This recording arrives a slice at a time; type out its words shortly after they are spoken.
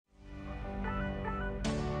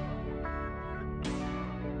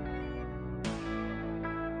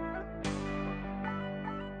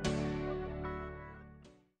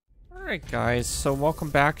Alright guys, so welcome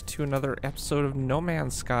back to another episode of No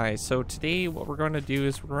Man's Sky. So today what we're going to do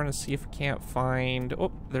is we're going to see if we can't find...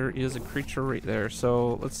 Oh, there is a creature right there.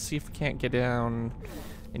 So let's see if we can't get down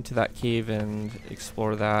into that cave and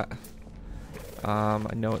explore that.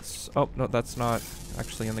 I know it's... Oh, no, that's not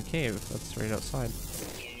actually in the cave. That's right outside.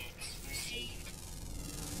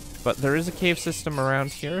 But there is a cave system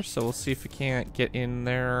around here, so we'll see if we can't get in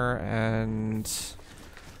there and...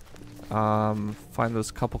 find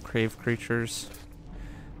those couple cave creatures.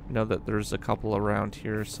 Know that there's a couple around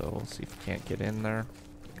here, so we'll see if we can't get in there.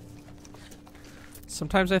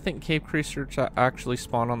 Sometimes I think cave creatures actually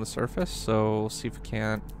spawn on the surface, so we'll see if we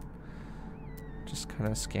can't just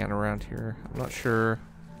kind of scan around here. I'm not sure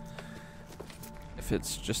if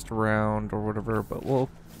it's just around or whatever, but we'll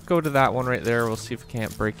go to that one right there. We'll see if we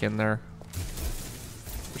can't break in there.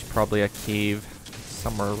 There's probably a cave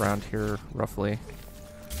somewhere around here, roughly.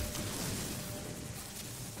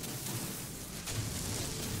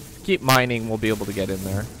 Keep mining, we'll be able to get in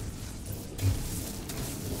there.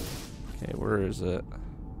 Okay, where is it?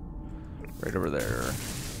 Right over there.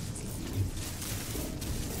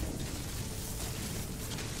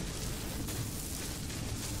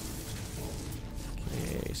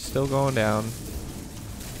 Okay, still going down.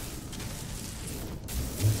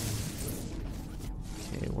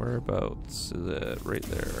 Okay, whereabouts is it? Right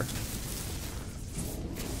there.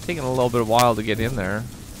 Taking a little bit of a while to get in there.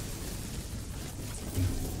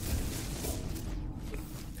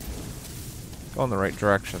 Go in the right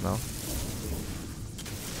direction, though.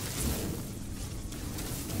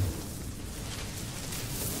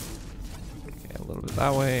 Okay, a little bit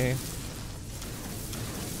that way.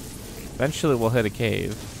 Eventually we'll hit a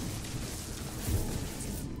cave.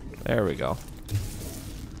 There we go.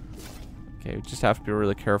 Okay, we just have to be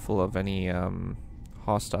really careful of any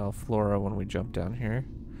hostile flora when we jump down here.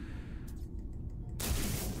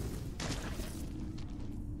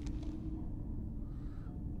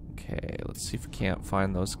 Okay, let's see if we can't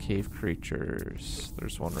find those cave creatures.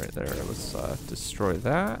 There's one right there. Let's destroy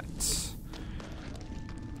that. Let's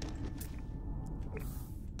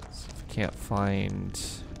see if we can't find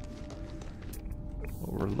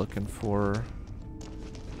what we're looking for.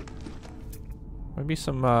 Maybe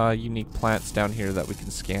some unique plants down here that we can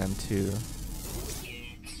scan too.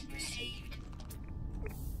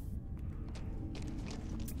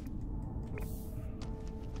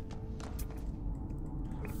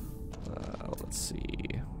 Let's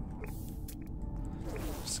see.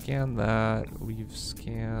 Scan that. We've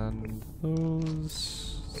scanned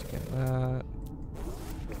those. Scan that.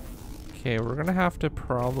 Okay, we're gonna have to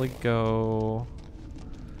probably go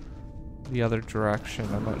the other direction.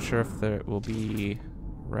 I'm not sure if there will be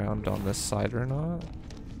around on this side or not.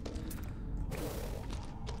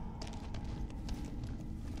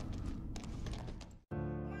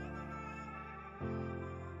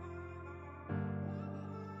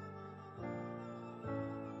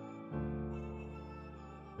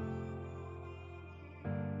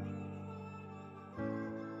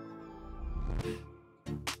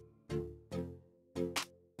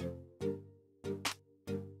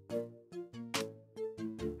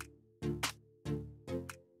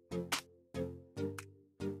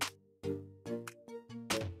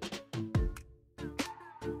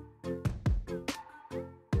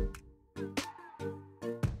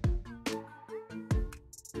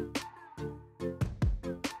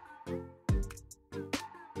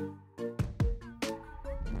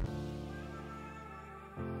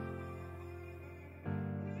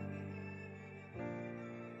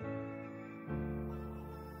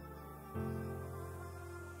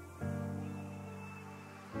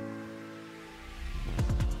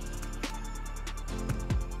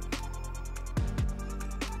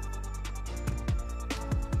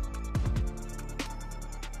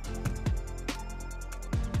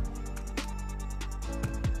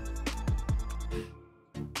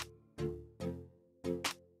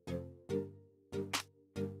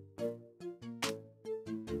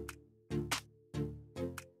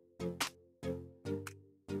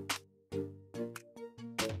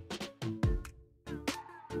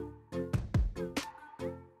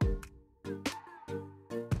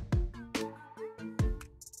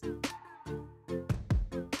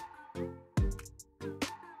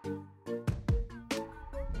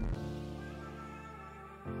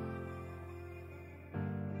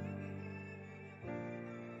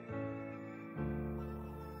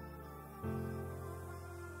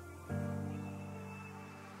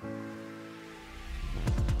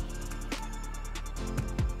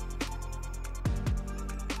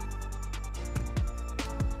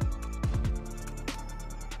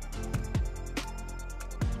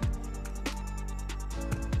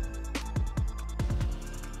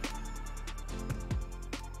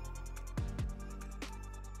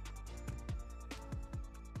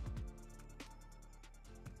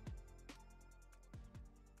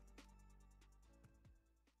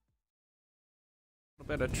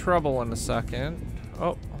 bit of trouble in a second.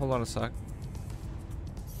 Oh, hold on a sec.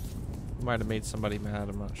 Might have made somebody mad,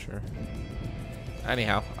 I'm not sure.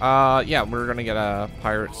 Anyhow, yeah, we're gonna get a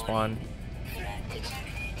pirate spawn.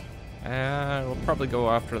 And we'll probably go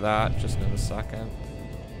after that just in a second.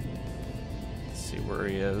 Let's see where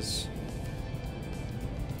he is.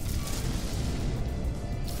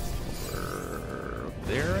 Over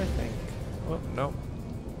there, I think. Oh, no.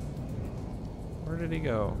 Where did he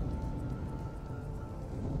go?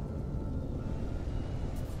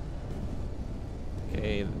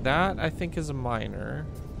 Okay, that I think is a miner.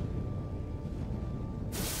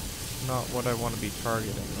 Not what I want to be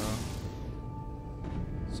targeting though.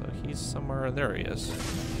 So he's somewhere, there he is.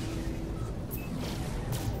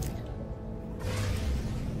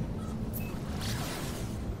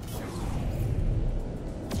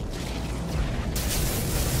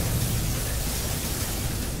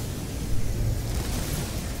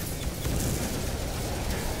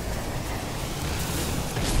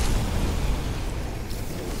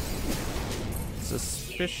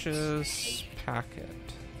 Suspicious packet.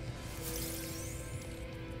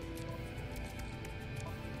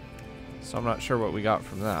 So I'm not sure what we got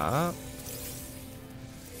from that.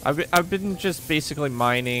 I've been just basically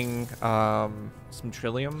mining some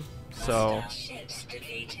trillium, so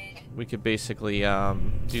we could basically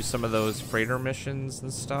do some of those freighter missions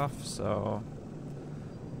and stuff. So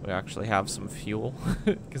we actually have some fuel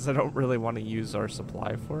because I don't really want to use our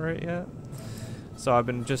supply for it yet. So I've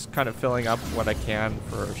been just kind of filling up what I can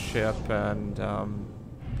for a ship and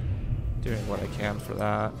doing what I can for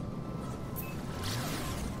that.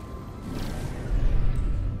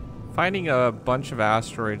 Finding a bunch of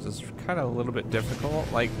asteroids is kind of a little bit difficult.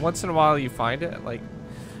 Like, once in a while you find it, like,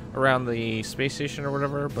 around the space station or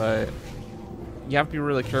whatever, but you have to be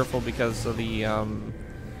really careful because of the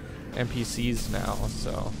NPCs now,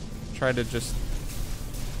 so try to just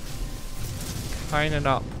kind of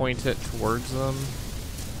not point it towards them.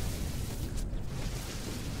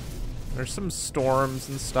 There's some storms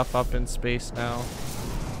and stuff up in space now.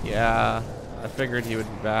 Yeah, I figured he would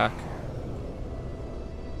be back.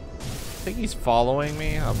 I think he's following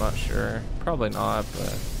me. I'm not sure. Probably not,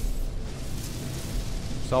 but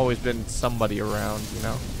there's always been somebody around, you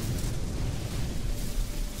know?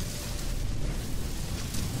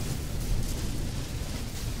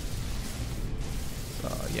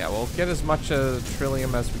 So, yeah, we'll get as much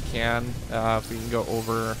trillium as we can. If we can go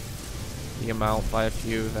over the amount by a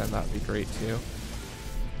few, then that'd be great too.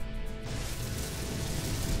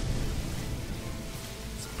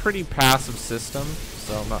 It's a pretty passive system,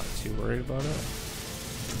 so I'm not too worried about it.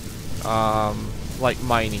 Like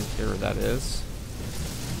mining here, that is.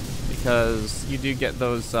 Because you do get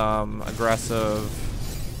those aggressive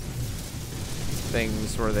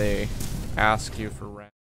things where they ask you for rent.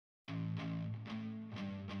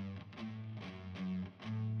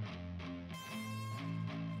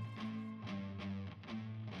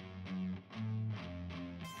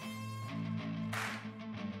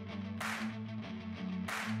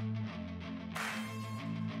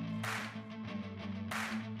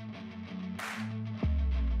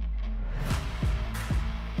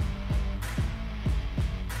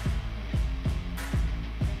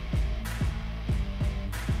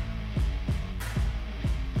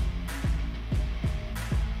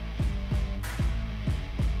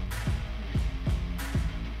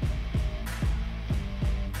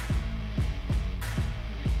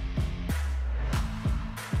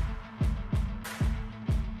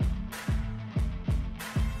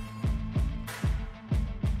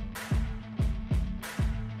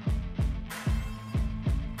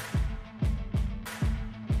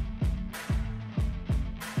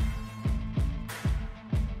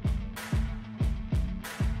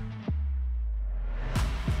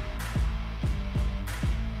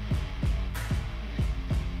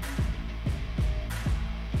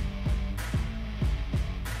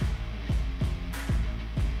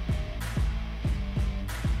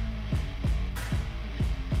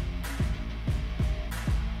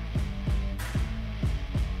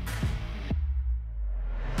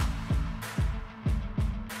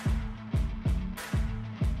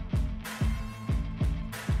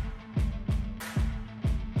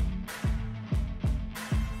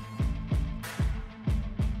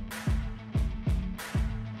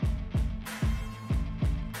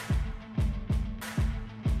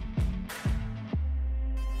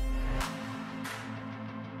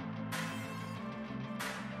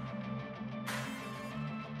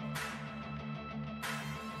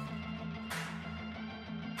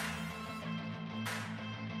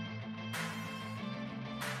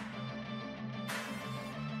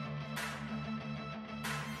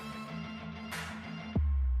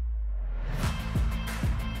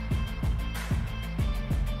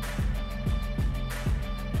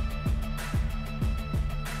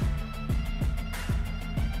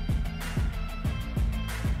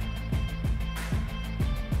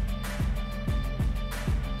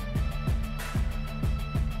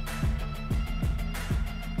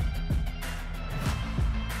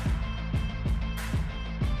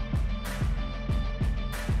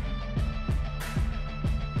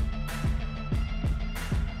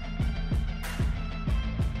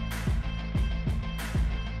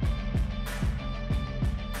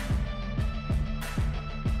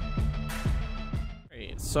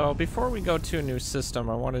 So before we go to a new system,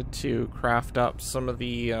 I wanted to craft up some of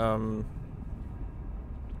the,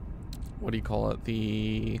 what do you call it?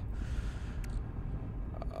 The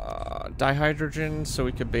dihydrogen, so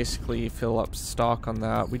we could basically fill up stock on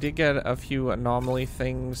that. We did get a few anomaly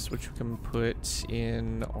things which we can put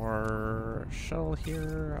in our shell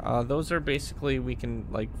here. Those are basically, we can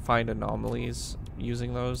like find anomalies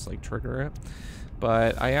using those, like trigger it.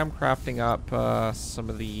 But I am crafting up some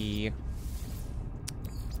of the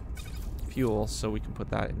fuel so we can put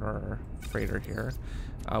that in our freighter here.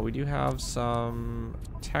 We do have some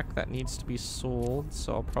tech that needs to be sold,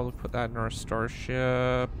 so I'll probably put that in our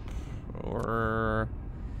starship, or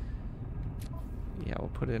yeah, we'll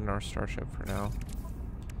put it in our starship for now.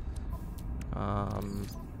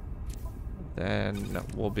 Then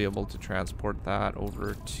we'll be able to transport that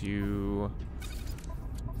over to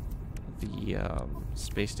the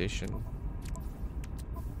space station.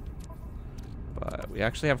 But we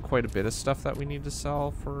actually have quite a bit of stuff that we need to sell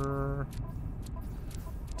for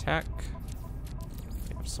tech.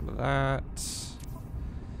 We have some of that.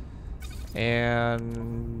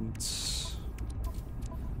 And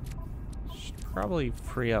should probably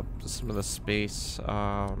free up some of the space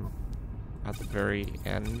at the very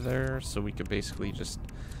end there, so we could basically just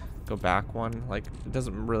go back one. Like, it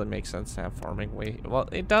doesn't really make sense to have farming wait. Well,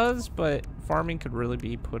 it does, but farming could really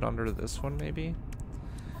be put under this one maybe,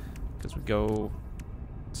 because we go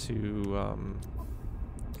to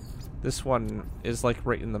this one is like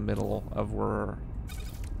right in the middle of where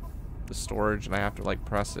the storage, and I have to like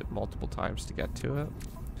press it multiple times to get to it.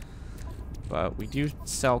 But we do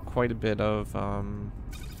sell quite a bit of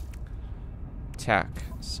tech,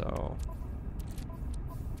 so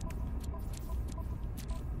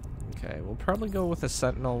okay, we'll probably go with a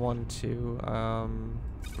Sentinel one too.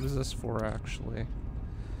 What is this for actually?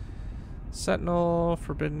 Sentinel,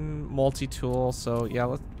 forbidden multi-tool, so yeah,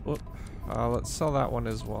 let's sell that one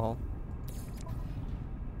as well.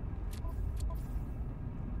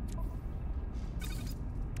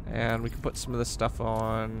 And we can put some of this stuff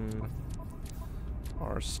on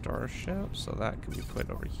our starship, so that can be put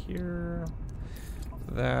over here.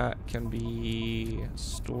 That can be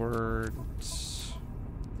stored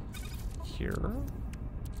here.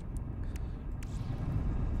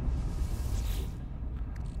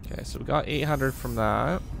 Okay, so we got 800 from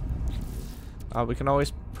that. We can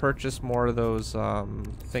always purchase more of those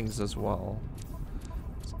things as well.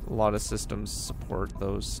 A lot of systems support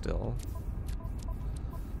those still.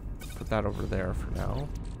 Put that over there for now.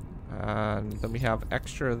 And then we have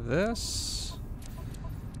extra of this.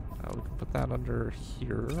 We can put that under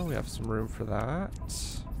here. We have some room for that.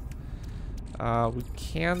 We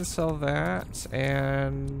can sell that,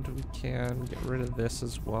 and we can get rid of this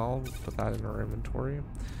as well. We'll put that in our inventory.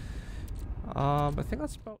 I think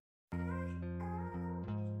that's about...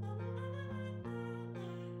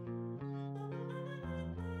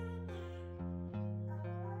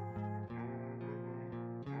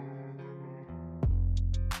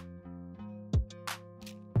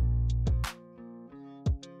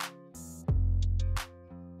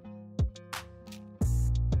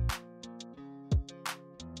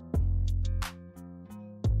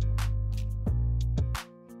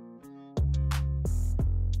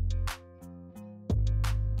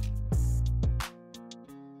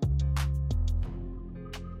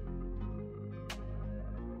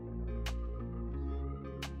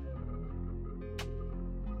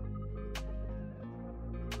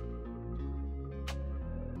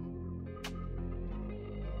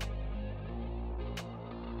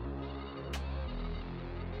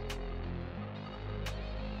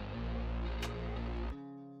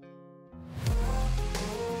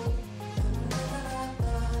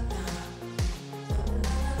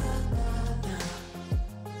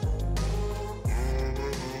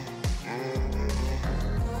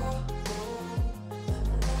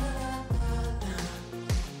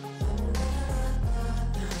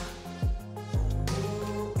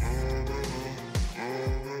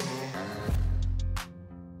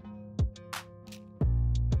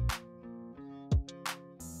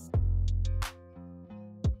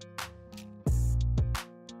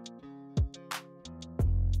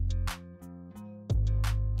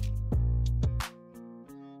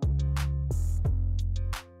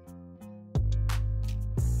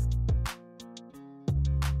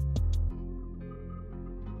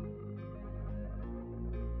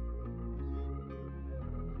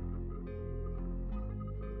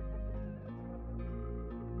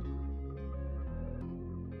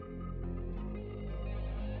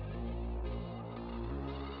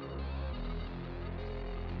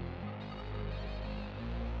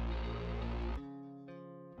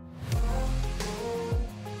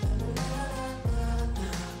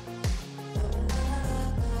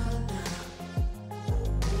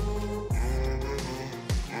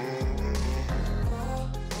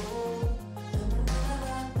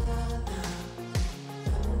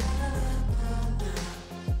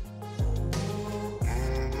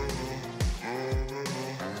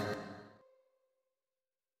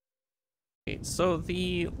 Alright, so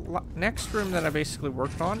the next room that I basically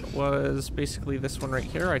worked on was basically this one right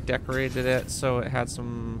here. I decorated it so it had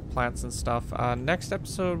some plants and stuff. Next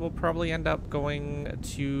episode we'll probably end up going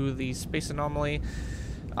to the space anomaly.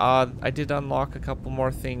 I did unlock a couple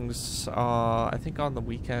more things, I think on the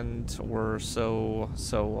weekend or so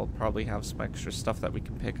we'll probably have some extra stuff that we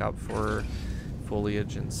can pick up for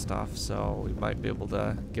foliage and stuff, so we might be able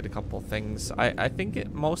to get a couple things. I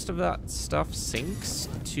think most of that stuff syncs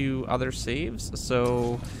to other saves,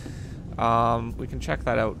 so we can check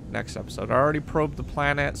that out next episode. I already probed the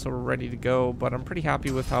planet, so we're ready to go, but I'm pretty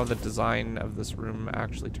happy with how the design of this room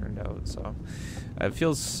actually turned out, so it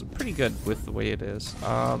feels pretty good with the way it is.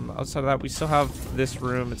 Outside of that, we still have this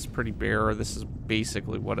room. It's pretty bare. This is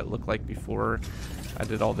basically what it looked like before I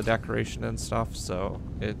did all the decoration and stuff, so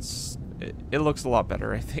it looks a lot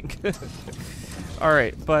better, I think.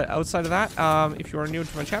 Alright, but outside of that, if you are new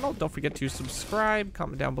to my channel, don't forget to subscribe,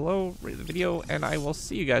 comment down below, rate the video, and I will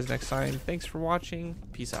see you guys next time. Thanks for watching.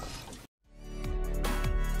 Peace out.